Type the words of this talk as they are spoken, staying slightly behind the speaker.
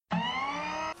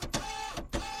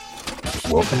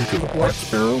Welcome to the Black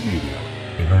Sparrow Media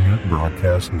Internet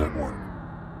Broadcast Network.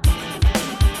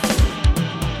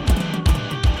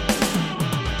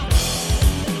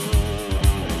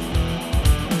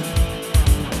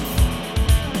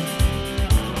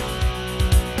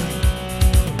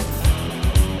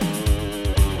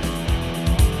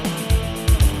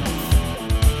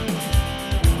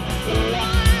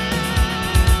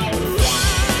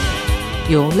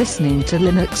 You're listening to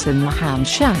Linux in the Ham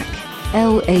Shack.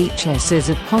 LHS is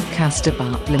a podcast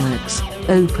about Linux,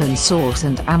 open source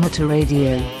and amateur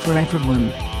radio for everyone.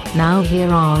 Now here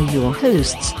are your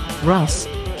hosts, Russ,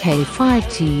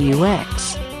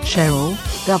 K5TUX, Cheryl,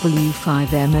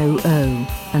 W5MOO,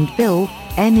 and Bill,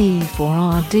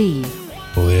 NE4RD.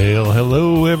 Well,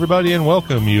 hello everybody and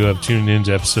welcome. You have tuned in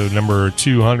to episode number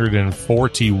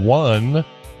 241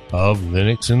 of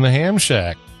Linux in the Ham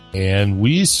Shack. And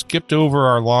we skipped over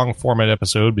our long format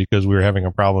episode because we were having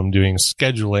a problem doing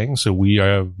scheduling. So we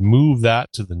have moved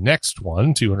that to the next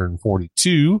one,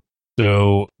 242.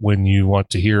 So when you want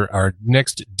to hear our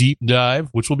next deep dive,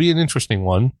 which will be an interesting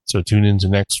one, so tune into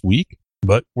next week.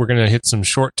 But we're going to hit some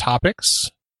short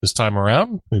topics this time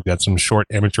around. We've got some short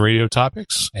amateur radio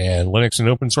topics and Linux and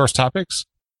open source topics.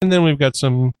 And then we've got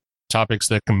some topics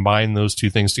that combine those two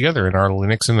things together in our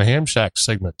Linux in the Ham Shack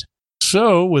segment.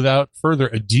 So, without further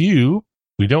ado,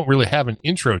 we don't really have an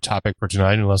intro topic for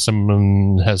tonight unless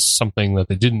someone has something that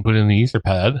they didn't put in the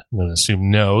Etherpad. I'm going to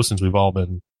assume no, since we've all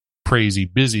been crazy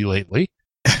busy lately.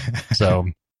 So,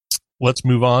 let's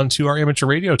move on to our amateur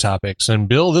radio topics. And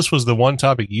Bill, this was the one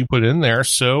topic you put in there,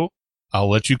 so I'll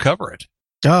let you cover it.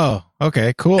 Oh,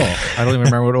 okay, cool. I don't even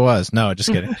remember what it was. No,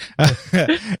 just kidding.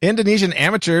 Indonesian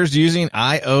amateurs using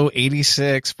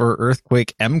IO86 for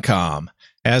earthquake EMCOM.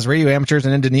 As radio amateurs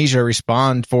in Indonesia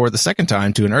respond for the second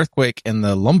time to an earthquake in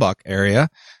the Lombok area,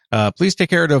 please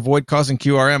take care to avoid causing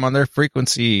QRM on their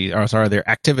their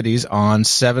activities on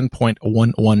 7.110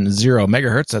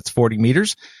 megahertz, that's 40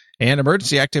 meters, and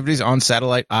emergency activities on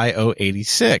satellite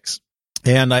IO86.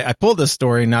 And I pulled this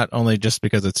story not only just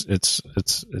because it's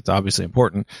obviously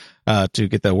important to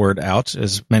get the word out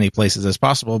as many places as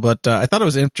possible, but I thought it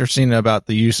was interesting about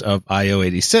the use of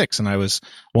IO86, and I was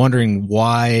wondering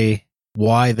why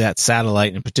that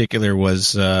satellite in particular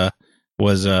was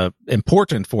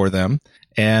important for them.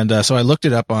 And so I looked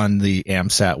it up on the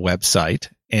AMSAT website,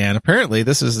 and apparently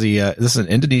this is an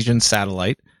Indonesian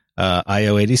satellite,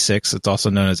 IO86. It's also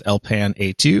known as Elpan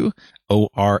A2,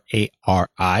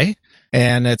 ORARI.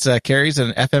 And it carries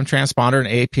an FM transponder and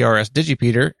APRS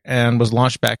digipeater and was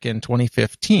launched back in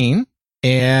 2015.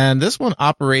 And this one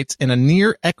operates in a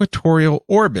near equatorial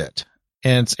orbit.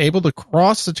 And it's able to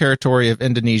cross the territory of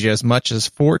Indonesia as much as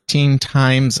 14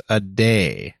 times a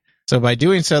day. So by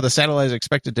doing so, the satellite is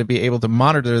expected to be able to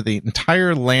monitor the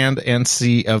entire land and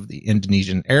sea of the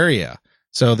Indonesian area.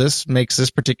 So this makes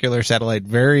this particular satellite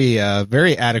very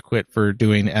adequate for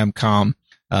doing EMCOM,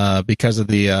 because of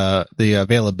the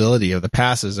availability of the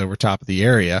passes over top of the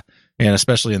area, and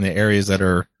especially in the areas that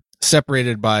are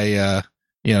separated by,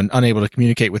 unable to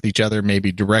communicate with each other,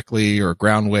 maybe directly or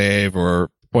ground wave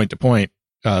or point to point.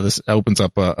 This opens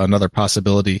up another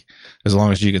possibility. As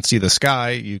long as you can see the sky,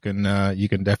 you can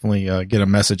definitely get a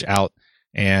message out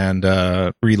and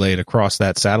relay it across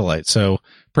that satellite. So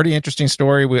pretty interesting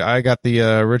story. I got the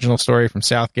original story from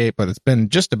Southgate, but it's been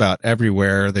just about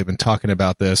everywhere. They've been talking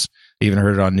about this. Even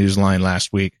heard it on Newsline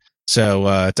last week. So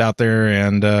it's out there,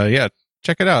 and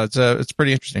check it out. It's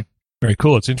pretty interesting. Very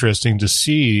cool. It's interesting to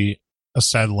see a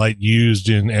satellite used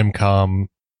in EMCOM,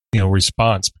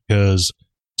 response, because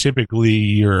typically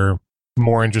you're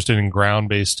more interested in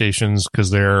ground-based stations because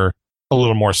they're a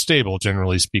little more stable,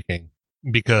 generally speaking,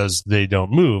 because they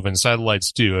don't move, and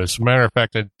satellites do. As a matter of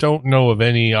fact, I don't know of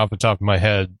any off the top of my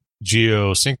head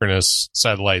geosynchronous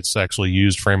satellites actually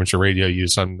used for amateur radio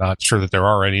use. I'm not sure that there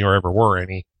are any or ever were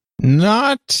any.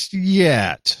 Not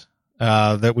yet.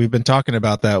 That we've been talking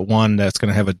about that one that's going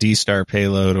to have a D-Star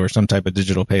payload or some type of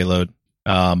digital payload.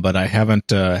 But I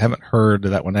haven't heard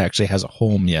that one actually has a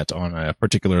home yet on a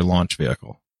particular launch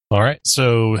vehicle. All right.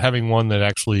 So having one that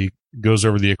actually goes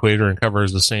over the equator and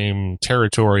covers the same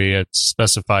territory at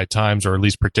specified times, or at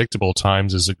least predictable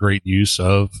times, is a great use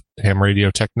of ham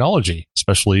radio technology,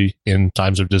 especially in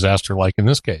times of disaster like in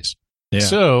this case. Yeah.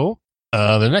 So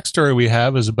the next story we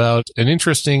have is about an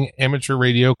interesting amateur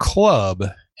radio club.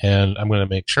 And I'm going to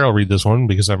make Cheryl read this one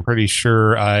because I'm pretty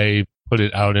sure I put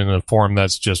it out in a form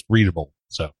that's just readable.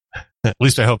 So at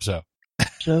least I hope so.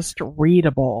 Just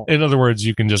readable. In other words,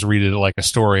 you can just read it like a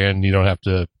story and you don't have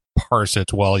to parse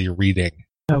it while you're reading.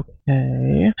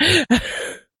 Okay.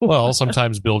 Well,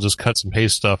 sometimes Bill just cuts and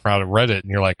pastes stuff out of Reddit,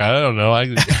 and you're like, I don't know. Well,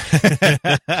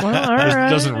 all right. It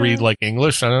doesn't read like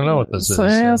English. I don't know what this is.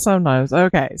 Yeah, sometimes.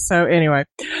 Okay. So anyway,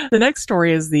 the next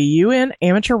story is the UN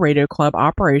Amateur Radio Club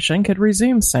operation could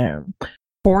resume soon.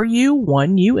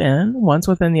 4U1UN, once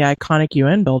within the iconic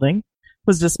UN building,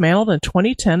 was dismantled in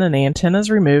 2010 and the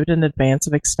antennas removed in advance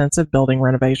of extensive building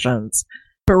renovations.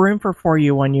 But room for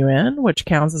 4U1UN, which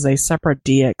counts as a separate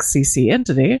DXCC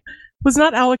entity, was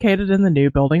not allocated in the new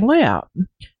building layout.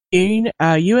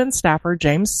 UN staffer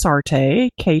James Sarte,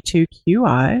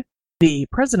 K2QI, the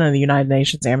president of the United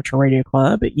Nations Amateur Radio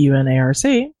Club,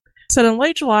 UNARC, said in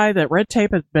late July that red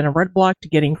tape had been a roadblock to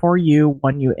getting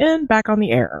 4U1UN back on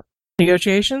the air.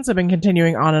 Negotiations have been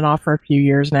continuing on and off for a few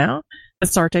years now.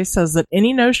 Sarte says that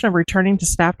any notion of returning to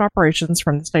staffed operations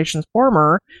from the station's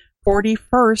former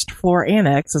 41st floor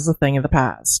annex is a thing of the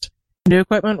past. New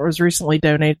equipment was recently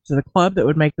donated to the club that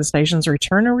would make the station's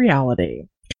return a reality.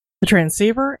 The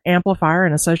transceiver, amplifier,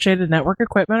 and associated network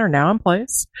equipment are now in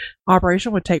place.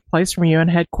 Operation would take place from UN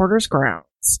headquarters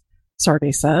grounds.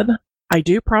 Sarte said, I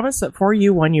do promise that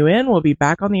 4U1UN will be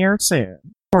back on the air soon.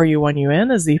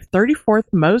 4U1UN is the 34th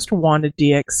most wanted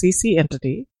DXCC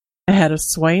entity, ahead of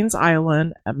Swains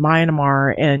Island,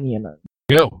 Myanmar, and Yemen.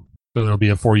 Go. So there'll be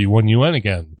a 4U1UN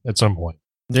again at some point.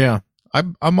 Yeah.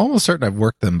 I'm almost certain I've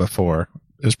worked them before.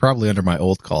 It was probably under my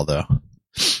old call, though.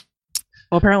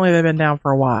 Well, apparently they've been down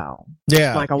for a while.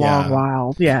 Yeah. Like a long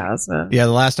while. Yeah. So. Yeah,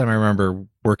 the last time I remember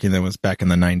working them was back in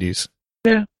the 90s.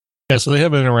 Yeah. Yeah, so they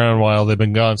have been around a while. They've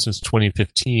been gone since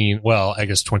 2015. Well, I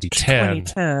guess 2010.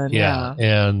 2010, yeah.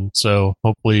 And so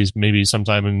hopefully maybe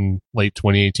sometime in late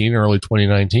 2018, early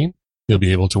 2019, you'll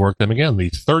be able to work them again. The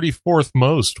 34th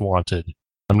most wanted.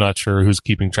 I'm not sure who's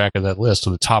keeping track of that list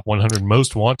of the top 100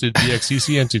 most wanted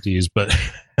DXCC entities, but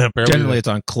apparently generally it's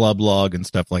on Club Log and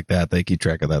stuff like that. They keep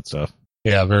track of that stuff.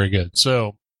 Yeah, very good.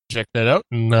 So check that out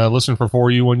and listen for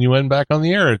 4U1UN back on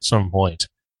the air at some point.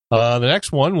 The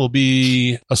next one will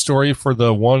be a story for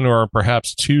the one or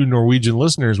perhaps two Norwegian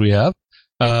listeners we have.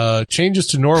 Changes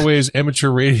to Norway's amateur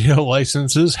radio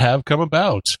licenses have come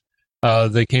about.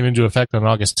 They came into effect on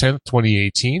August 10th,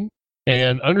 2018.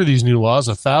 And under these new laws,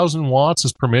 1,000 watts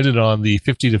is permitted on the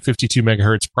 50 to 52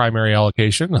 megahertz primary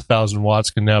allocation. 1,000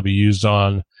 watts can now be used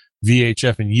on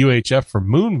VHF and UHF for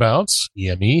moon bounce,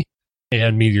 EME,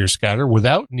 and meteor scatter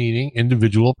without needing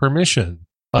individual permission.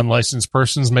 Unlicensed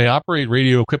persons may operate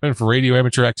radio equipment for radio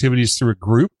amateur activities through a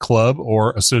group, club,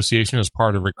 or association as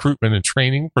part of recruitment and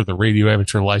training for the radio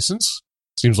amateur license.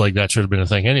 Seems like that should have been a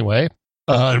thing anyway.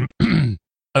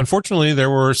 Unfortunately, there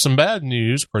were some bad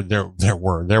news, or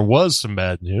there was some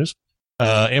bad news.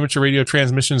 Amateur radio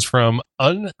transmissions from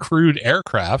uncrewed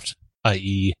aircraft,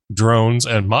 i.e. drones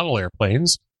and model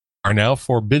airplanes, are now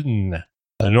forbidden.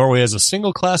 Norway has a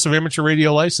single class of amateur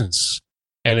radio license,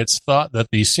 and it's thought that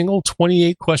the single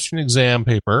 28-question exam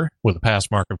paper with a pass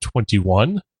mark of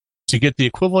 21 to get the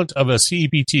equivalent of a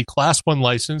CEPT Class 1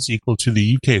 license equal to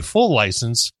the UK full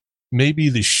license may be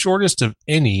the shortest of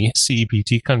any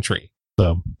CEPT country.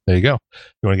 So there you go.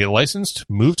 You want to get licensed?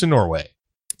 Move to Norway.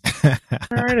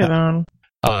 Alrighty then.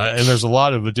 And there's a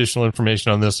lot of additional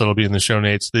information on this that'll be in the show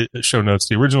notes.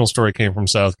 The original story came from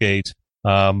Southgate,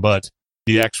 but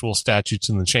the actual statutes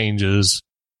and the changes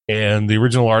and the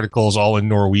original article is all in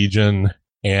Norwegian,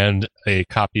 and a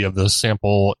copy of the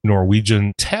sample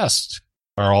Norwegian test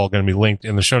are all going to be linked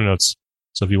in the show notes.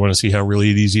 So if you want to see how really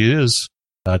easy it is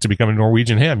to become a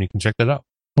Norwegian ham, you can check that out.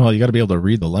 Well, you got to be able to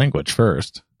read the language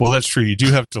first. Well, that's true. You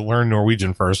do have to learn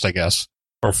Norwegian first, I guess,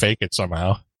 or fake it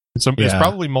somehow. It's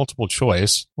probably multiple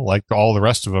choice, like all the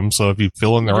rest of them. So if you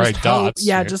fill in the right dots.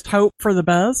 Yeah, just hope for the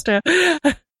best.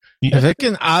 If it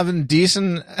can even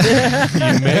decent.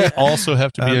 You may also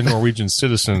have to be a Norwegian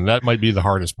citizen. That might be the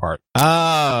hardest part.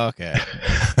 Oh, okay.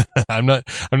 I'm not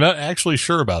actually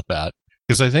sure about that,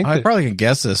 because I think I probably can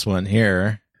guess this one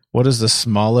here. What is the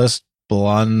smallest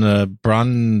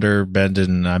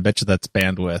Branderbenden? I bet you that's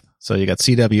bandwidth. So you got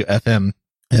CW, FM,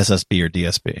 SSB, or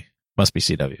DSB. Must be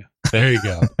CW. There you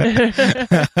go.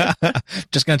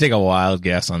 Just going to take a wild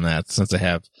guess on that, since I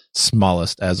have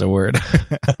smallest as a word.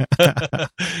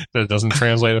 That doesn't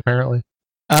translate, apparently.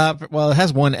 Well, it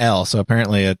has one L, so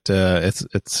apparently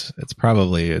it's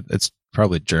probably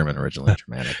German originally,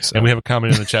 Germanic. So. And we have a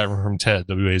comment in the chat room from Ted,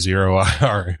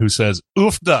 WA0R, who says,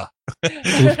 "Oofda."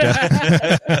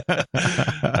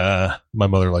 My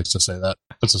mother likes to say that.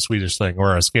 That's a Swedish thing,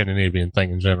 or a Scandinavian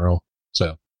thing in general.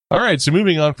 So. All right, so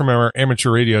moving on from our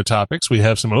amateur radio topics, we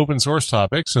have some open source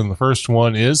topics, and the first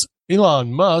one is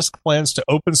Elon Musk plans to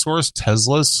open source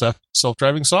Tesla's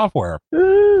self-driving software.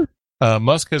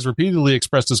 Musk has repeatedly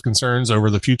expressed his concerns over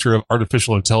the future of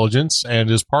artificial intelligence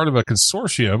and is part of a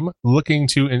consortium looking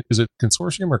to, is it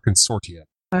consortium or consortium?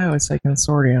 I always say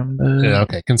consortium. But... Yeah,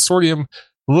 okay. Consortium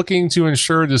looking to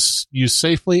ensure it is used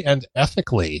safely and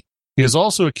ethically. He is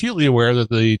also acutely aware that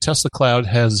the Tesla cloud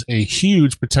has a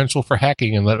huge potential for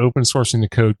hacking and that open sourcing the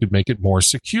code could make it more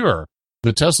secure.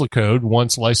 The Tesla code,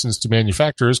 once licensed to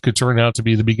manufacturers, could turn out to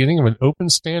be the beginning of an open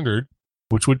standard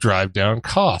which would drive down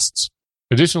costs.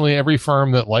 Additionally, every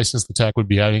firm that licensed the tech would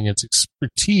be adding its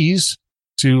expertise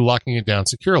to locking it down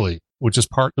securely, which is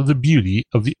part of the beauty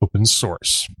of the open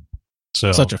source.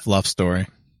 So, such a fluff story.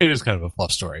 It is kind of a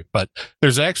fluff story, but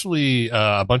there's actually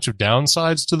a bunch of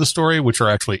downsides to the story, which are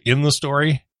actually in the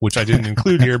story, which I didn't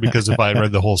include here because if I had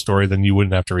read the whole story, then you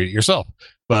wouldn't have to read it yourself.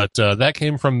 But that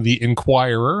came from the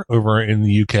Inquirer over in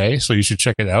the UK, so you should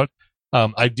check it out.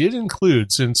 I did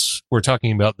include, since we're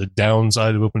talking about the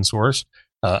downside of open source,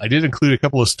 I did include a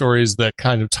couple of stories that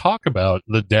kind of talk about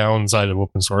the downside of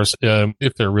open source,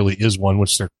 if there really is one,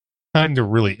 which there kind of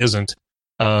really isn't.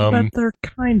 But there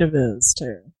kind of is,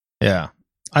 too. Yeah.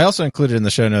 I also included in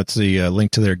the show notes the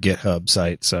link to their GitHub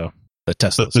site, so the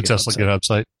Tesla GitHub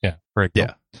site. Yeah, very cool.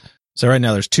 Yeah. So right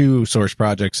now there's 2 source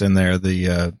projects in there.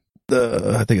 The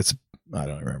I think it's, I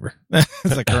don't remember.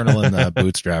 It's a kernel and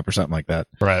Bootstrap or something like that.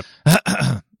 Right.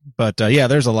 But yeah,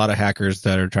 there's a lot of hackers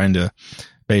that are trying to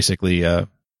basically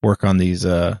work on these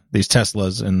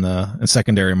Teslas in the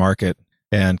secondary market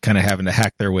and kind of having to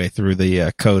hack their way through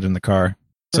the code in the car.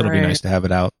 So it'll be nice to have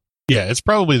it out. Yeah, it's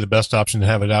probably the best option to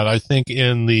have it out. I think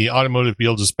in the automotive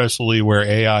fields, especially where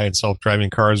AI and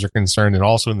self-driving cars are concerned, and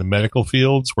also in the medical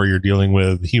fields where you're dealing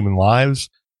with human lives,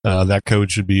 that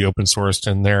code should be open sourced,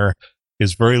 and there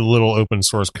is very little open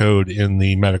source code in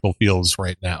the medical fields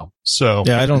right now. So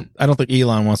yeah, I don't think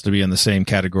Elon wants to be in the same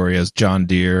category as John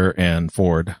Deere and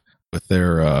Ford with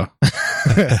their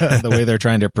the way they're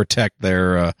trying to protect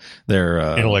their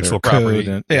intellectual their property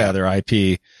and, their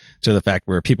IP, to the fact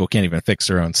where people can't even fix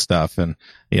their own stuff. And,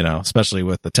 you know, especially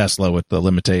with the Tesla, with the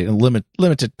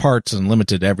limited parts and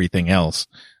limited everything else,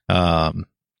 you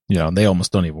know, they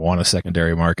almost don't even want a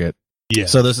secondary market. Yeah.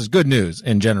 So this is good news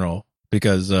in general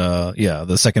because,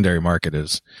 the secondary market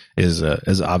is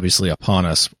obviously upon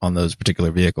us on those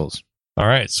particular vehicles. All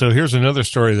right. So here's another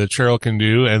story that Cheryl can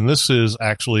do. And this is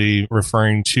actually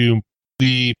referring to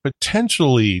the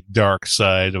potentially dark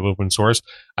side of open source.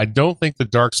 I don't think the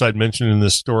dark side mentioned in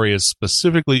this story is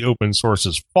specifically open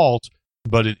source's fault,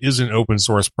 but it is an open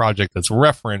source project that's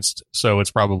referenced, so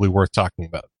it's probably worth talking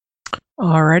about.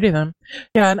 Alrighty then.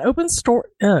 Yeah, an open source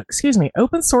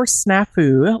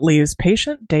snafu leaves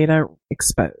patient data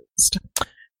exposed.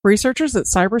 Researchers at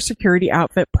cybersecurity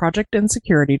outfit Project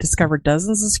Insecurity discovered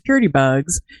dozens of security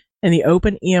bugs in the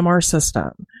Open EMR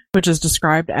system, which is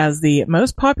described as the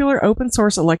most popular open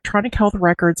source electronic health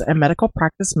records and medical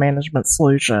practice management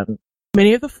solution.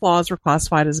 Many of the flaws were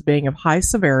classified as being of high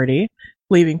severity,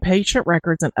 leaving patient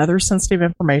records and other sensitive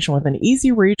information within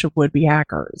easy reach of would-be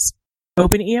hackers.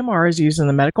 Open EMR is used in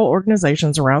the medical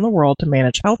organizations around the world to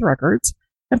manage health records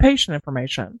and patient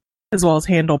information, as well as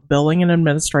handle billing and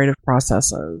administrative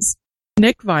processes.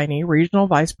 Nick Viney, Regional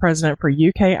Vice President for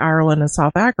UK, Ireland, and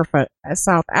South Africa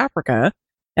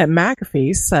at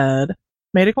McAfee, said,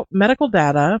 medical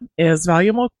data is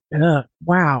valuable.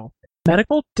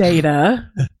 Medical data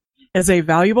is a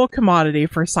valuable commodity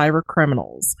for cyber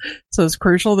criminals. So it's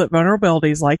crucial that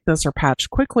vulnerabilities like this are patched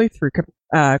quickly through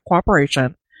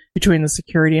cooperation between the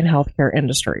security and healthcare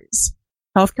industries.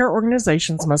 Healthcare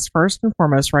organizations must first and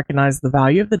foremost recognize the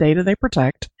value of the data they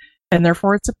protect, and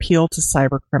therefore its appeal to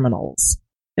cyber criminals.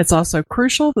 It's also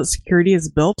crucial that security is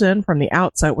built in from the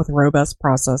outset with robust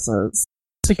processes.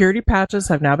 Security patches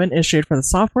have now been issued for the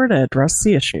software to address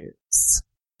the issues.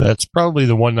 That's probably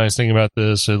the one nice thing about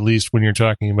this, at least when you're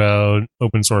talking about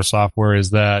open source software, is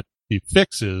that the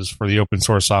fixes for the open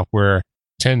source software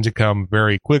tend to come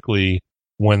very quickly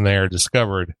when they are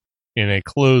discovered. In a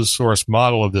closed source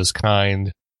model of this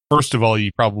kind, first of all, you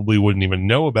probably wouldn't even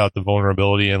know about the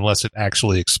vulnerability unless it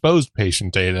actually exposed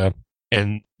patient data.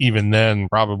 And even then,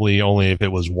 probably only if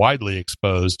it was widely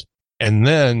exposed. And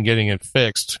then getting it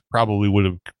fixed probably would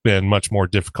have been much more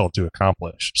difficult to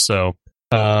accomplish. So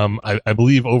I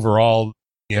believe overall,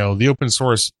 you know, the open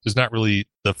source is not really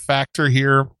the factor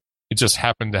here. It just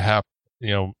happened to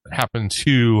happen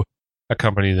to a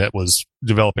company that was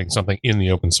developing something in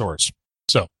the open source.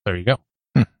 So there you go.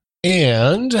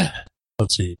 And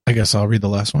let's see. I guess I'll read the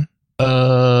last one.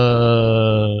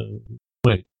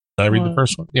 Wait, did I read the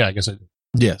first one? Yeah, I guess I did.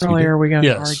 Yes. Really, are we going to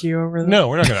Yes. argue over this? No,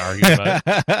 we're not going to argue about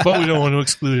it. But we don't want to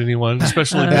exclude anyone,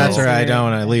 especially Bill. That's right. I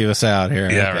don't want to leave us out here.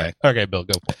 Yeah, Okay. right. Okay, Bill,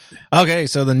 go. Okay,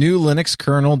 so the new Linux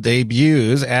kernel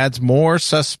debuts, adds more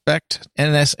suspect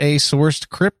NSA-sourced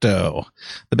crypto.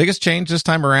 The biggest change this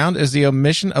time around is the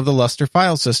omission of the Lustre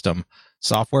file system,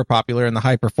 software popular in the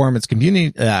high-performance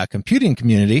computing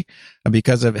community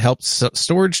because it helps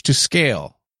storage to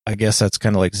scale. I guess that's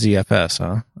kind of like ZFS,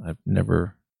 huh?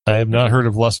 I have not heard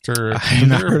of Lustre I've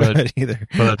not heard of but it either.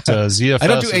 ZFS. I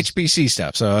don't do is- HPC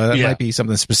stuff, so that might be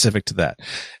something specific to that.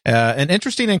 An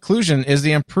interesting inclusion is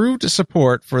the improved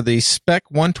support for the SPEC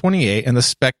 128 and the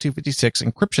SPEC 256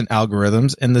 encryption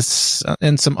algorithms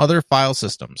in some other file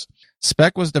systems.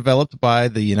 SPEC was developed by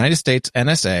the United States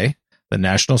NSA, the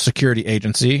National Security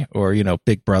Agency, or,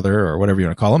 Big Brother, or whatever you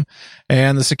want to call them.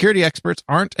 And the security experts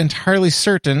aren't entirely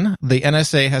certain the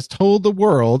NSA has told the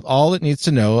world all it needs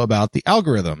to know about the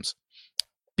algorithms.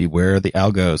 Beware the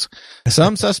algos.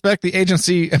 Some suspect the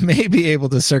agency may be able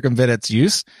to circumvent its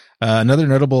use. Another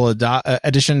notable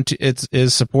addition to it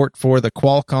is support for the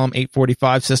Qualcomm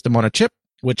 845 system on a chip,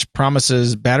 which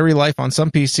promises battery life on some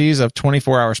PCs of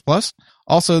 24 hours plus.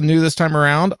 Also new this time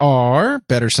around are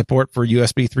better support for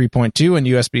USB 3.2 and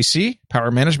USB-C, power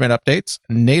management updates,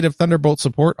 native Thunderbolt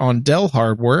support on Dell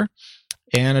hardware,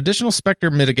 and additional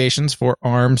Spectre mitigations for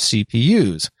ARM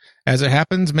CPUs. As it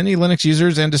happens, many Linux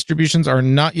users and distributions are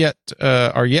yet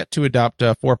to adopt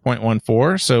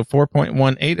 4.14, so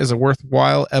 4.18 is a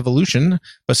worthwhile evolution,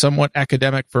 but somewhat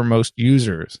academic for most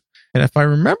users. And if I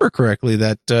remember correctly,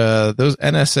 that those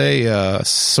NSA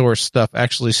source stuff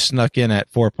actually snuck in at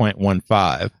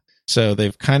 4.15. So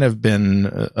they've kind of been,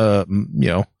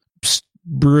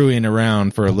 brewing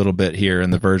around for a little bit here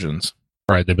in the versions.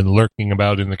 Right, they've been lurking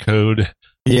about in the code.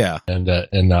 Yeah, and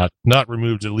not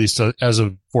removed at least as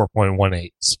of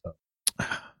 4.18. So.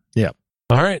 Yeah.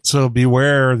 All right, so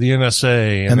beware the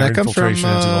NSA and their that comes from infiltration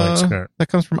into the Linux kernel. that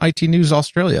comes from IT News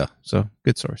Australia. So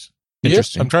good source.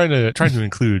 Interesting. Yep, I'm trying to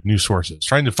include new sources,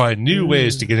 trying to find new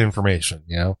ways to get information,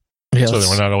 so that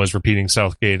we're not always repeating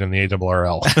Southgate and the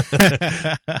ARRL,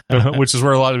 which is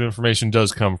where a lot of information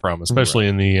does come from, especially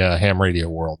in the ham radio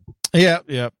world.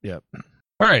 Yep.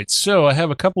 All right, so I have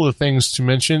a couple of things to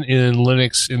mention in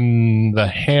Linux in the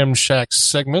Ham Shack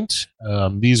segment.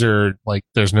 These are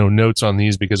there's no notes on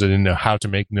these because I didn't know how to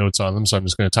make notes on them, so I'm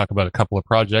just going to talk about a couple of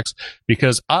projects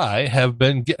because I have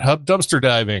been GitHub dumpster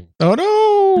diving. Oh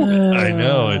no! I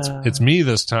know it's me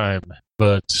this time,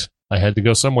 but I had to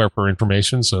go somewhere for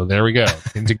information, so there we go.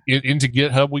 Into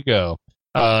GitHub we go.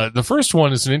 The first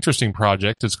one is an interesting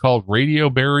project. It's called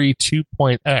RadioBerry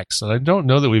 2.x, and I don't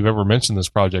know that we've ever mentioned this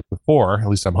project before. At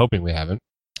least I'm hoping we haven't.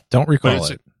 Don't recall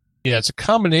it. It's a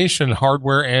combination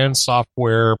hardware and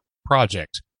software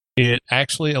project. It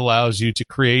actually allows you to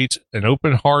create an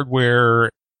open hardware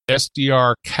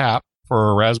SDR cap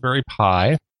for a Raspberry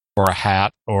Pi or a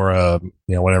hat or a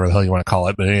whatever the hell you want to call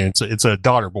it, but it's a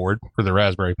daughter board for the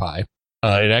Raspberry Pi.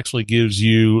 It actually gives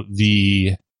you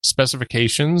the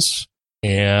specifications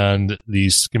and the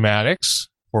schematics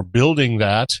for building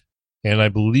that. And I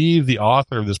believe the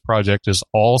author of this project is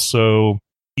also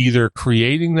either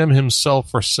creating them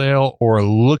himself for sale or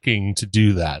looking to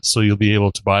do that. So you'll be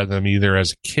able to buy them either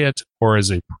as a kit or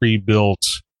as a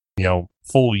pre-built,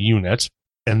 full unit.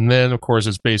 And then, of course,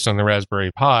 it's based on the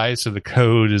Raspberry Pi. So the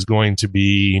code is going to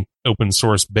be open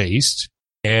source based.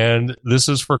 And this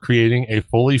is for creating a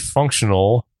fully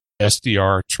functional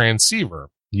SDR transceiver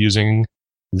using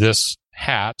this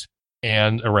hat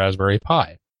and a Raspberry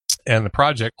Pi. And the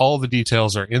project, all the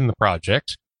details are in the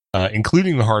project,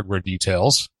 including the hardware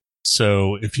details.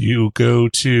 So if you go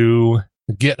to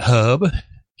GitHub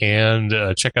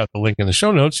and check out the link in the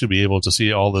show notes, you'll be able to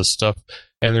see all this stuff.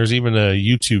 And there's even a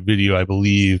YouTube video, I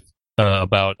believe,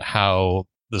 about how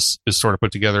this is sort of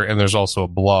put together. And there's also a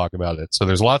blog about it. So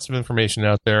there's lots of information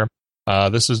out there.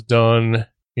 This is done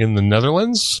in the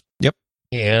Netherlands. Yep.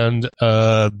 And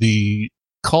the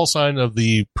call sign of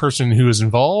the person who is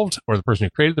involved or the person who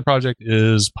created the project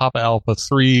is Papa Alpha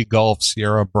 3 Golf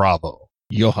Sierra Bravo.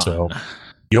 Johan.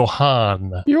 And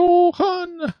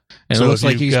so it looks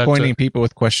like he's pointing people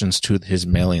with questions to his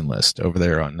mailing list over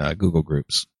there on Google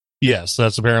Groups. Yes,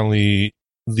 that's apparently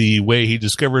the way he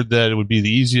discovered that it would be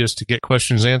the easiest to get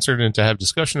questions answered and to have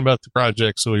discussion about the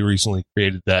project. So he recently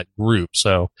created that group.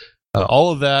 So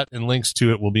all of that and links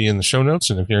to it will be in the show notes.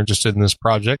 And if you're interested in this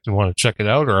project and want to check it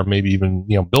out, or maybe even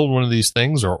build one of these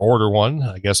things or order one,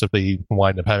 I guess if they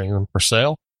wind up having them for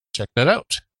sale, check that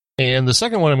out. And the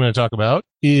second one I'm going to talk about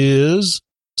is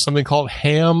something called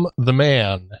Ham the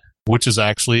Man, which is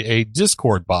actually a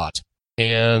Discord bot.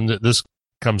 And this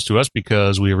comes to us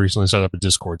because we have recently set up a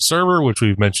Discord server, which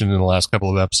we've mentioned in the last couple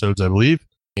of episodes, I believe.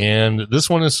 And this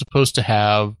one is supposed to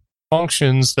have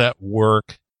functions that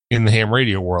work in the ham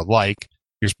radio world, like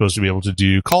you're supposed to be able to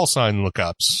do call sign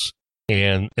lookups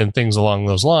and things along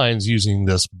those lines using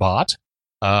this bot.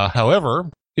 However,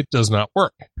 it does not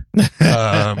work.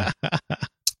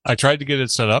 I tried to get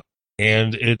it set up,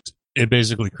 and it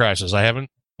basically crashes. I haven't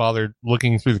bothered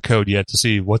looking through the code yet to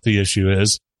see what the issue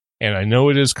is, and I know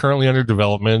it is currently under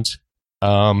development.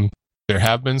 There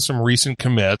have been some recent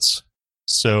commits,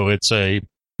 so it's a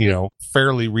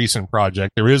fairly recent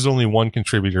project. There is only one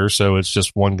contributor, so it's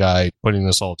just one guy putting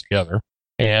this all together,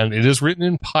 and it is written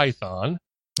in Python.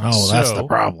 Oh, so, that's the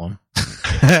problem.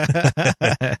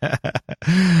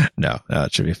 No,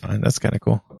 it should be fine. That's kind of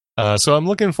cool. So I'm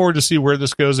looking forward to see where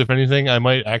this goes. If anything, I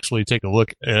might actually take a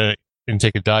look and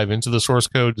take a dive into the source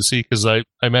code to see, because I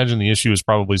imagine the issue is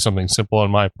probably something simple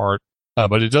on my part.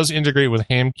 But it does integrate with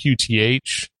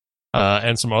HamQTH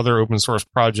and some other open source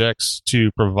projects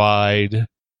to provide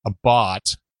a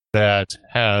bot that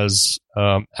has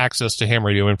access to ham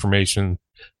radio information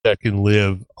that can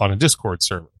live on a Discord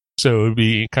server. So it would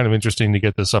be kind of interesting to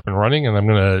get this up and running, and I'm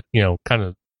going to, kind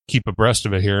of keep abreast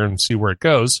of it here and see where it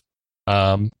goes.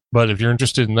 But if you're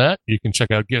interested in that, you can check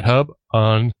out GitHub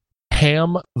on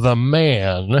Ham the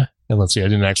Man. And let's see, I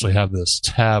didn't actually have this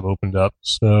tab opened up.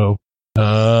 So,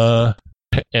 and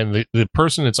the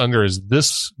person it's under is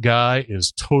this guy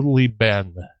is totally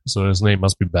Ben. So his name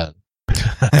must be Ben.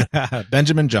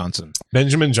 Benjamin Johnson.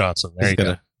 Benjamin Johnson. There He's you got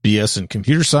go. a BS in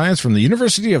computer science from the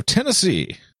University of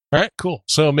Tennessee. All right, cool.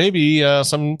 So maybe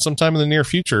sometime in the near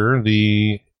future,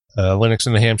 the Linux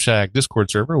in the Ham Shack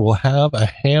Discord server will have a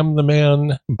Ham the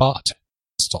Man bot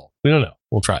installed. We don't know.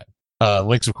 We'll try it.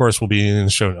 Links, of course, will be in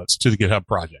the show notes to the GitHub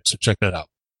project, so check that out.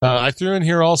 I threw in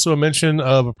here also a mention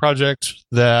of a project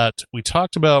that we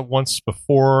talked about once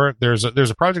before. There's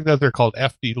a project out there called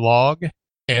FDlog,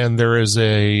 and there is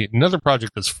another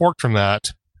project that's forked from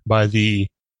that by the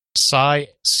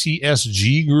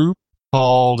CSG group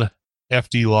called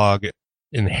FDlog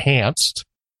Enhanced,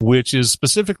 which is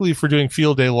specifically for doing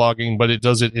field day logging, but it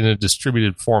does it in a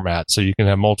distributed format. So you can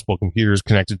have multiple computers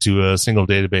connected to a single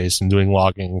database and doing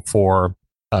logging for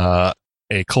a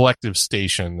collective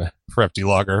station for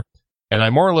FDlogger. And I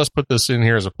more or less put this in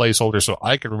here as a placeholder so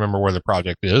I can remember where the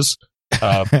project is.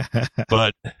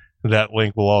 But that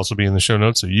link will also be in the show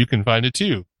notes so you can find it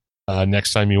too.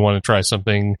 Next time you want to try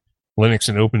something Linux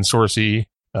and open sourcey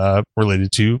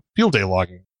related to field day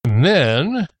logging. And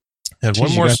then I had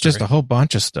one more. Just a whole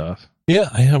bunch of stuff. Yeah,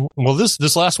 I have. Well,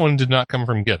 this last one did not come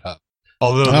from GitHub.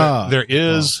 Although there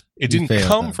is, it didn't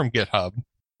come from GitHub.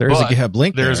 There's a GitHub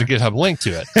link. There's a GitHub link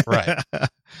to it. Right.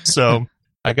 So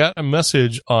I got a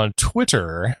message on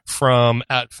Twitter from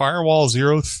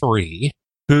 @firewall03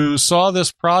 who saw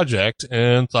this project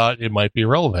and thought it might be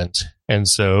relevant. And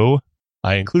so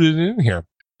I included it in here.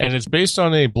 And it's based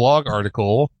on a blog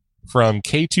article from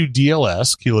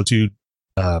K2DLS, Kilo 2,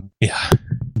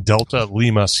 Delta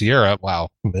Lima Sierra. Wow,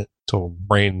 total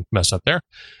brain mess up there.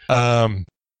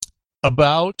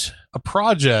 About a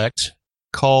project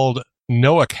called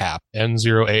NOAACAP,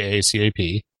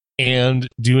 N0AACAP, and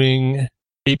doing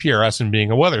APRS and being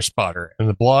a weather spotter. And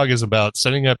the blog is about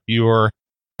setting up your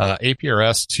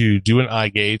APRS to do an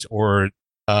iGate or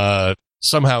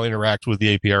somehow interact with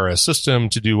the APRS system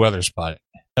to do weather spotting.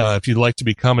 If you'd like to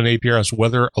become an APRS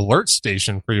weather alert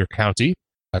station for your county,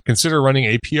 consider running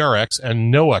APRX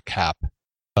and NOAACAP.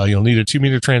 You'll need a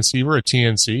 2-meter transceiver, a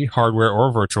TNC, hardware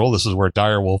or virtual. This is where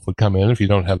Direwolf would come in if you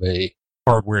don't have a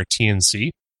hardware TNC,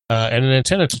 and an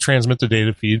antenna to transmit the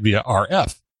data feed via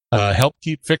RF. Help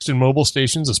keep fixed and mobile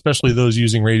stations, especially those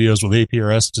using radios with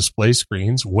APRS display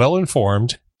screens, well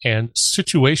informed and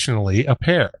situationally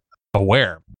aware.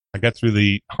 I got through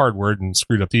the hard word and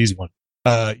screwed up the easy one.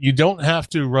 You don't have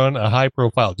to run a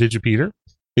high-profile digipeater.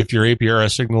 If your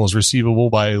APRS signal is receivable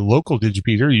by a local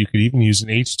digipeater, you could even use an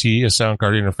HT, a sound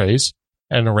card interface,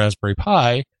 and a Raspberry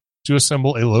Pi to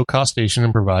assemble a low-cost station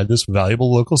and provide this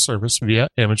valuable local service via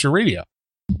amateur radio.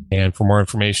 And for more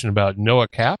information about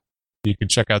NOAACAP, you can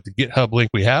check out the GitHub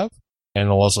link we have, and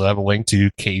I'll also have a link to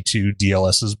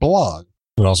K2DLS's blog.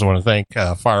 We also want to thank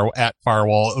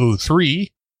Firewall03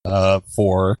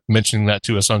 for mentioning that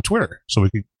to us on Twitter, so we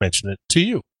could mention it to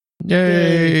you.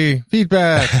 Yay!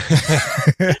 Feedback.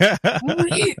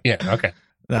 Yeah. Okay.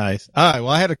 Nice. All right.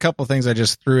 Well, I had a couple things I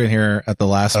just threw in here at the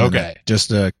last minute. Okay. Just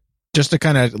to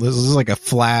kind of, this is like a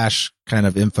flash kind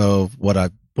of info of what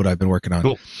I've been working on.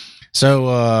 Cool.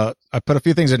 So, I put a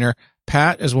few things in here.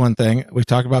 Pat is one thing. We've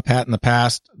talked about Pat in the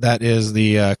past. That is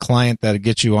the client that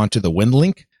gets you onto the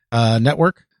WinLink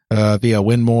network via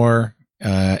Winmore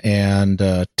and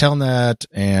Telnet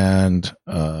and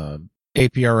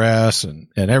APRS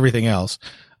and everything else.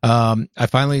 I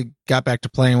finally got back to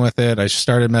playing with it. I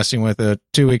started messing with it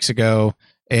 2 weeks ago,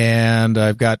 and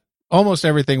I've got almost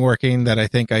everything working that I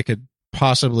think I could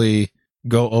possibly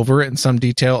go over it in some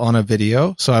detail on a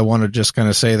video. So I want to just kind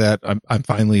of say that I'm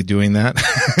finally doing that.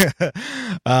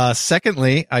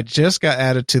 Secondly, I just got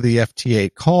added to the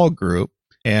FT8 call group.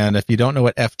 And if you don't know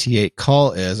what FT8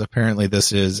 call is, apparently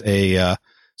this is a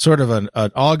sort of an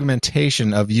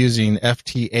augmentation of using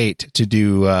FT8 to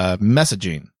do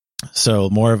messaging. So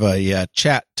more of a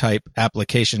chat type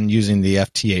application using the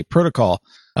FT8 protocol.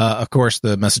 Of course,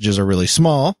 the messages are really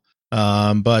small.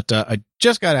 But I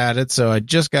just got added, so I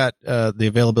just got the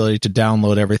availability to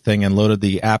download everything and loaded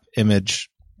the app image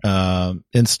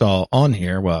install on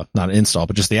here. Well, not install,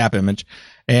 but just the app image,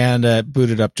 and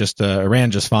booted up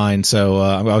ran just fine. So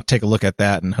I'll take a look at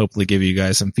that and hopefully give you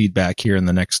guys some feedback here in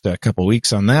the next couple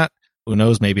weeks on that. Who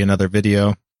knows, maybe another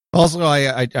video. Also,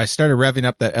 I started revving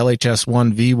up that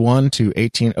LHS1 V1 to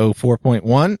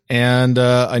 1804.1, and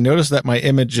I noticed that my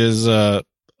image is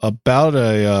about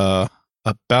a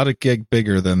gig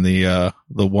bigger than the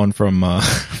one from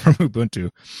Ubuntu.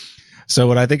 So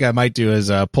what I think I might do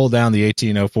is pull down the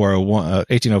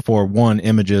 1804.1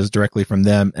 images directly from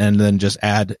them, and then just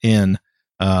add in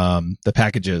the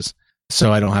packages,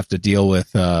 so I don't have to deal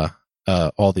with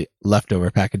all the leftover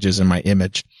packages in my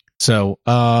image. So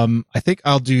I think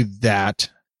I'll do that.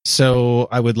 So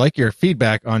I would like your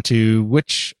feedback onto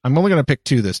which. I'm only going to pick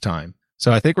two this time.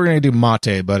 So I think we're going to do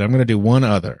mate, but I'm going to do one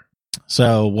other.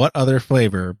 So what other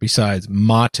flavor besides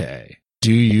mate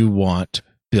do you want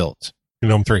built?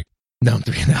 GNOME 3. GNOME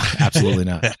 3, no, absolutely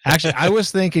not. Actually, I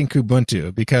was thinking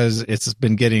Kubuntu because it's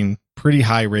been getting pretty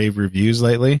high rave reviews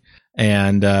lately,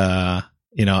 and I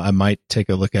might take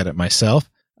a look at it myself.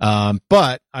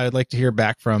 But I would like to hear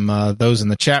back from those in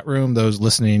the chat room, those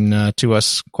listening to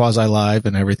us quasi live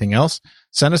and everything else.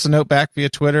 Send us a note back via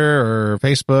Twitter or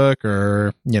Facebook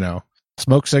or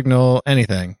smoke signal,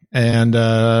 anything, and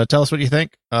tell us what you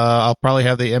think. I'll probably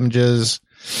have the images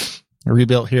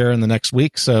rebuilt here in the next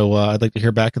week, so I'd like to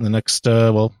hear back in the next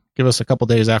give us a couple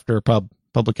days after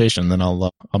publication, then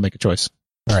I'll make a choice.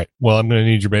 All right, well, I'm going to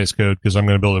need your base code because I'm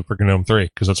going to build it for GNOME 3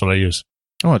 because that's what I use.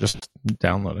 Oh, just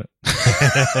download it.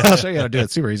 I'll show you how to do it.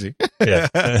 Super easy. Yeah.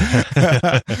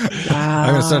 I'm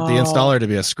going to set the installer to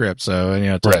be a script, so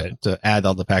to add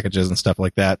all the packages and stuff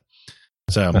like that.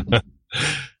 So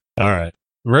all right.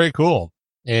 Very cool.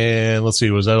 And let's see,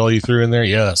 was that all you threw in there?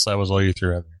 Yes, that was all you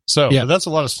threw in there. So yeah, that's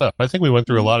a lot of stuff. I think we went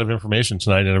through a lot of information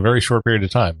tonight in a very short period of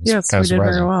time. Yes, we did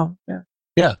very well. Yeah.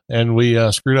 Yeah, and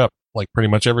we screwed up like pretty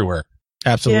much everywhere.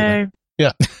 Absolutely. Yay.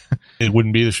 Yeah. It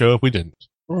wouldn't be the show if we didn't.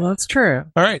 Well, that's true.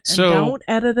 All right, so don't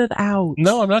edit it out.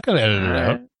 No, I'm not going to edit it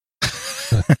out.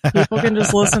 People can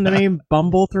just listen to me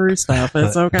bumble through stuff.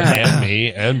 It's okay. And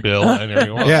me and Bill and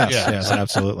everyone. Yes,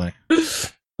 absolutely.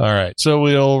 All right, so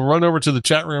we'll run over to the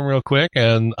chat room real quick,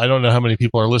 and I don't know how many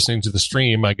people are listening to the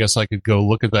stream. I guess I could go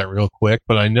look at that real quick,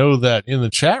 but I know that in the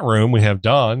chat room we have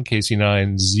Don,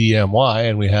 KC9ZMY,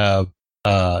 and we have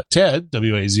Ted,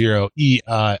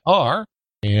 WA0EIR,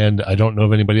 and I don't know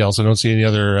of anybody else. I don't see any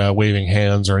other waving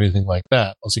hands or anything like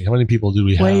that. Let's see, how many people do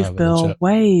we have? Wave, Bill,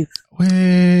 wave.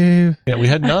 Yeah, we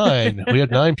had 9. We had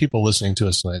 9 people listening to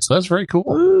us tonight, so that's very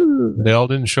cool. Ooh. They all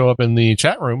didn't show up in the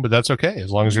chat room, but that's okay. As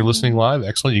long as you're listening live,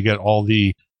 excellent. You get all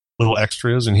the little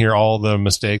extras and hear all the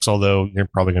mistakes, although you're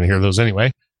probably going to hear those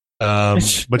anyway.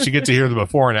 But you get to hear the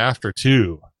before and after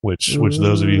too, which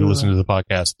those of you who listen to the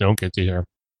podcast don't get to hear.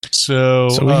 So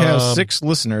we have 6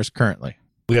 listeners currently.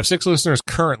 We have 6 listeners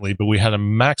currently, but we had a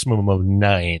maximum of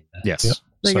 9. Yes. Yep.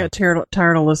 They got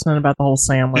tired of listening about the whole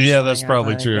sandwich. Yeah, that's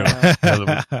probably true.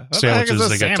 Sandwiches,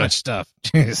 they get sandwich stuff.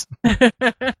 Jeez.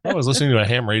 I was listening to a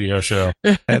ham radio show.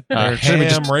 Ham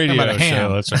radio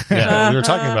show. That's right. Yeah, we were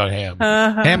talking about ham.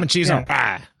 Ham and cheese on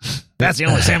pie. That's the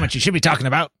only sandwich you should be talking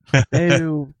about.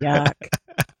 Ooh, yuck.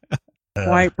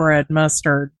 White bread,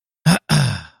 mustard.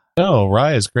 Oh,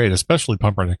 rye is great, especially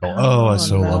pumpernickel. Oh, I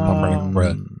so love pumpernickel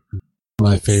bread.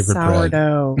 My favorite bread.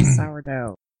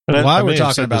 Sourdough. While we're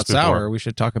talking about sour, we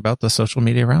should talk about the social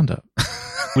media roundup.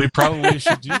 We probably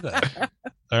should do that.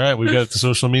 All right, we've got the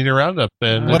social media roundup,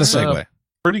 and what a segue!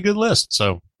 Pretty good list.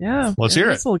 So yeah, let's hear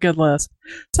it. It's a good list.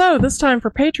 So this time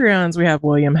for Patreons, we have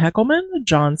William Heckelman,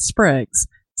 John Spriggs,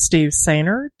 Steve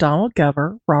Sainer, Donald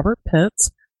Gover, Robert Pitts,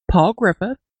 Paul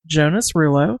Griffith, Jonas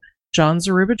Rulo, John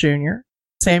Zaruba Jr.,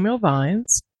 Samuel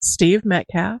Vines, Steve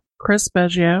Metcalf, Chris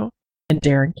Beggio, and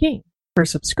Darren King. For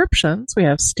subscriptions, we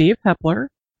have Steve Hepler,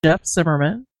 Jeff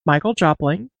Zimmerman, Michael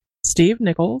Jopling, Steve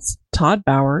Nichols, Todd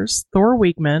Bowers, Thor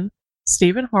Wiegman,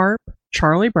 Stephen Harp,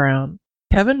 Charlie Brown,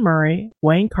 Kevin Murray,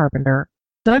 Wayne Carpenter,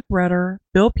 Doug Redder,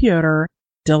 Bill Piotr,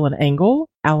 Dylan Engel,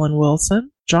 Alan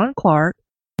Wilson, John Clark,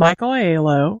 Michael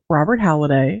Aiello, Robert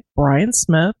Halliday, Brian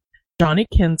Smith, Johnny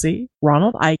Kinsey,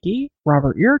 Ronald Ike,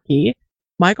 Robert Yerke,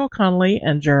 Michael Connolly,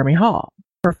 and Jeremy Hall.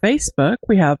 For Facebook,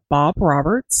 we have Bob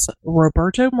Roberts,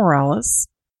 Roberto Morales,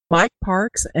 Mike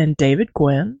Parks, and David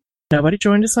Gwynn. Nobody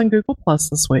joined us on Google Plus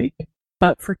this week.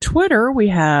 But for Twitter, we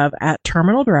have at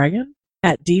Terminal Dragon,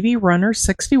 at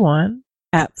DBRunner61,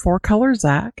 at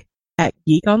 4ColorZach, at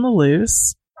Geek on the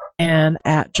Loose, and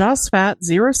at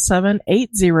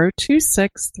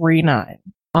JOSFAT07802639.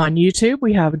 On YouTube,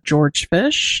 we have George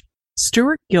Fish,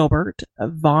 Stuart Gilbert,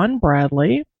 Vaughn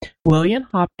Bradley, William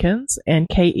Hopkins, and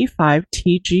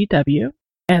KE5TGW.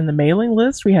 And the mailing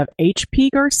list, we have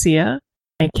HP Garcia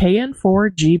and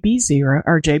KN4GB0,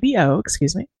 or JBO,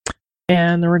 excuse me.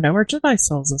 And there were no merchandise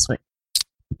sales this week.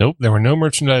 Nope, there were no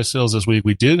merchandise sales this week.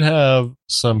 We did have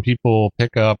some people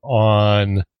pick up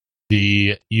on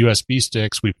the USB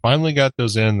sticks. We finally got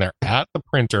those in. They're at the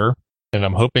printer, and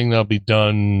I'm hoping they'll be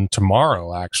done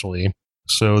tomorrow, actually.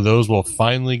 So those will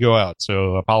finally go out.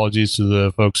 So apologies to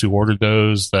the folks who ordered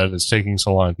those that it's taking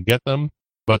so long to get them.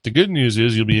 But the good news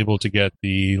is you'll be able to get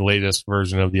the latest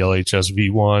version of the LHS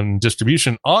V1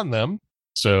 distribution on them.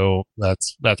 So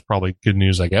that's probably good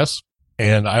news, I guess.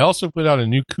 And I also put out a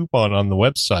new coupon on the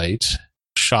website,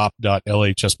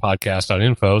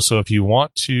 shop.lhspodcast.info. So if you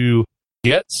want to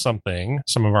get some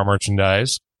of our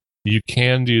merchandise, you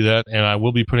can do that. And I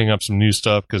will be putting up some new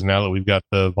stuff because now that we've got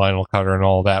the vinyl cutter and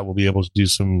all that, we'll be able to do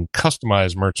some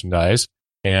customized merchandise.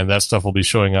 And that stuff will be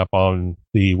showing up on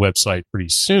the website pretty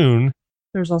soon.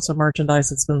 There's also merchandise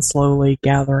that's been slowly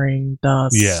gathering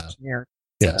dust. Yeah. Here.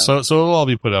 Yeah. So it'll all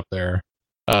be put up there.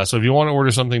 So if you want to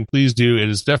order something, please do. It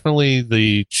is definitely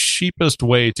the cheapest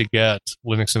way to get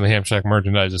Linux in the Ham Shack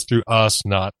merchandise is through us,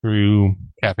 not through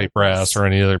Cafe Press or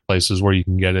any other places where you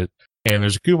can get it. And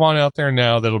there's a coupon out there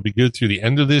now that'll be good through the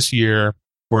end of this year,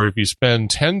 where if you spend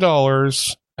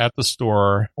 $10 at the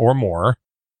store or more,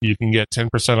 you can get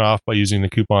 10% off by using the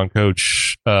coupon code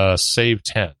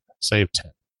SAVE10.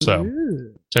 SAVE10. So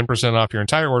 10% off your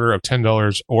entire order of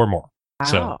 $10 or more. Wow.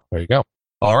 So there you go.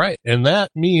 All right. And that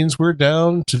means we're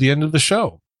down to the end of the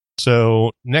show.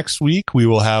 So next week, we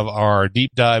will have our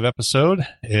deep dive episode.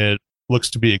 It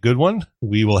looks to be a good one.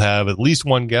 We will have at least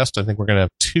one guest. I think we're going to have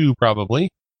two probably.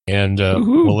 And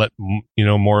we'll let you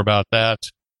know more about that.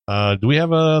 Do we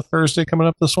have a Thursday coming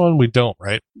up this one? We don't,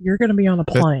 right? You're going to be on a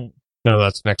plane. No,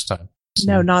 that's next time.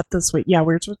 So. No, not this week. Yeah,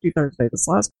 we were supposed to do Thursday this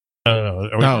last week. No,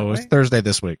 it was Thursday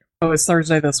this week. Oh, it's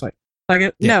Thursday this week.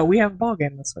 No, we have a ball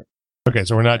game this week. Okay,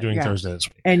 so we're not doing Thursday this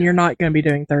week. And you're not going to be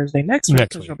doing Thursday next week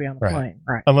because you'll be on the plane.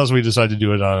 Right. Unless we decide to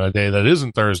do it on a day that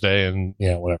isn't Thursday and,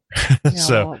 whatever. Yeah,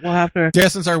 so we'll have to. Yeah,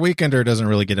 since our weekender doesn't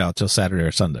really get out till Saturday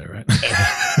or Sunday, right?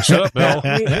 Shut up, Bill.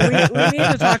 we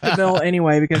need to talk to Bill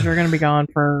anyway because you're going to be gone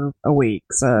for a week.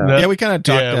 So yeah, we kind of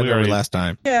talked that already last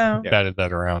time. Yeah. Batted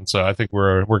that around. So I think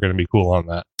we're going to be cool on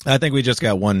that. I think we just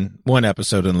got one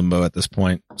episode in limbo at this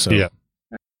point. So yeah.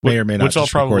 May or may not which I'll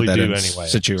probably that do in anyway.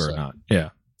 Situ or not. Yeah.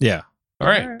 Yeah. All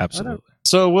right. Absolutely.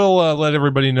 So we'll let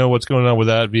everybody know what's going on with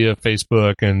that via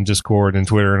Facebook and Discord and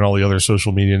Twitter and all the other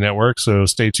social media networks. So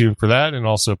stay tuned for that and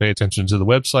also pay attention to the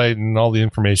website and all the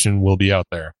information will be out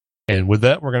there. And with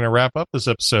that, we're going to wrap up this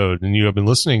episode. And you have been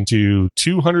listening to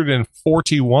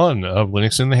 241 of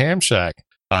Linux in the Ham Shack.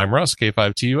 I'm Russ,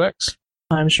 K5TUX.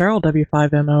 I'm Cheryl,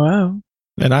 W5MOO.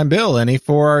 And I'm Bill,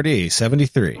 NE4RD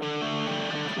 73.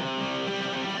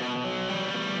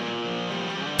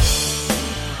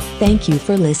 Thank you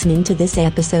for listening to this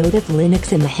episode of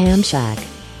Linux in the Ham Shack.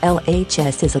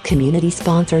 LHS is a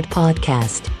community-sponsored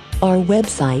podcast. Our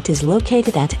website is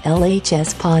located at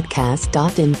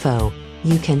lhspodcast.info.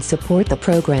 You can support the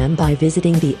program by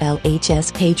visiting the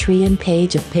LHS Patreon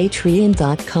page of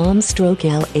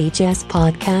patreon.com/LHS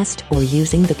podcast or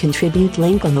using the contribute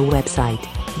link on the website.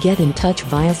 Get in touch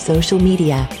via social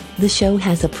media. The show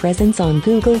has a presence on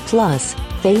Google+,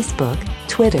 Facebook,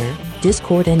 Twitter,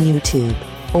 Discord, and YouTube.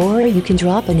 Or you can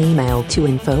drop an email to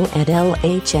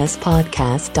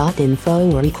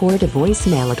info@lhspodcast.info or record a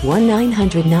voicemail at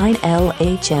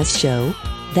 1-900-9-LHS-SHOW.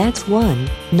 That's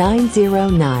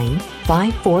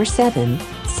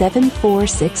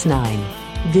 1-909-547-7469.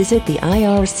 Visit the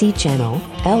IRC channel,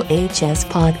 LHS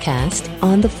Podcast,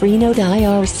 on the Freenode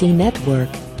IRC network.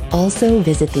 Also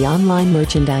visit the online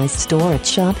merchandise store at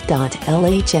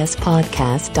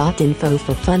shop.lhspodcast.info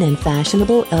for fun and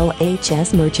fashionable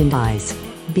LHS merchandise.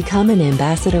 Become an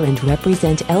ambassador and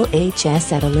represent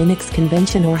LHS at a Linux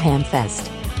convention or Hamfest.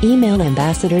 Email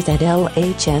ambassadors at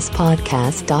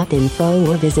lhspodcast.info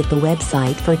or visit the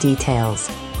website for details.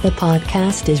 The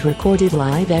podcast is recorded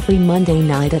live every Monday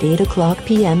night at 8 o'clock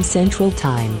p.m. Central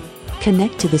Time.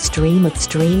 Connect to the stream at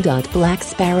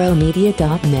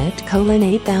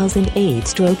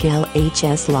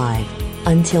stream.blacksparrowmedia.net:8008/LHS Live.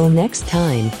 Until next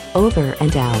time, over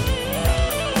and out.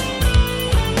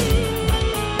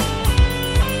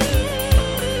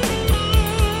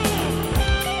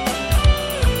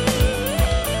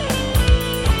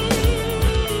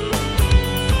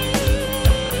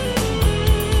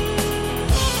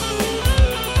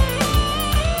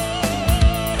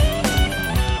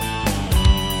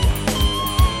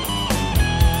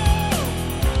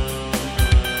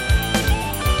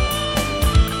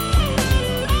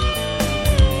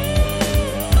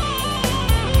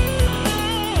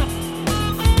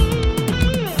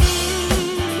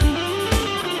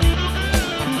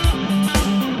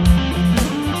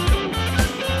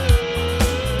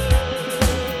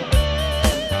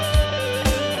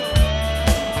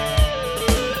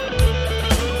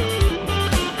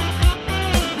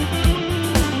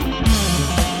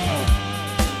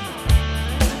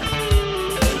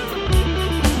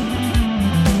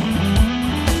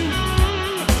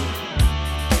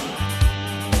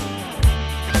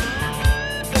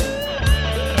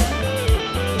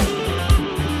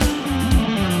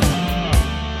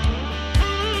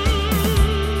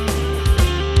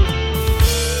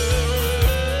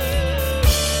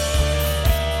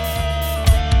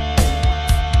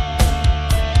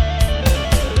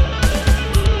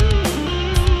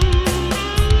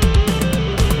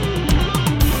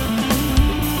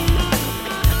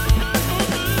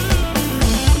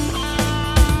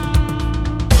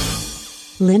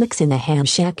 Linux in the Ham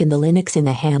Shack and the Linux in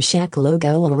the Ham Shack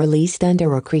logo are released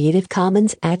under a Creative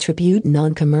Commons Attribute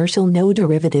Non-Commercial No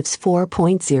Derivatives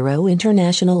 4.0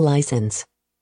 International License.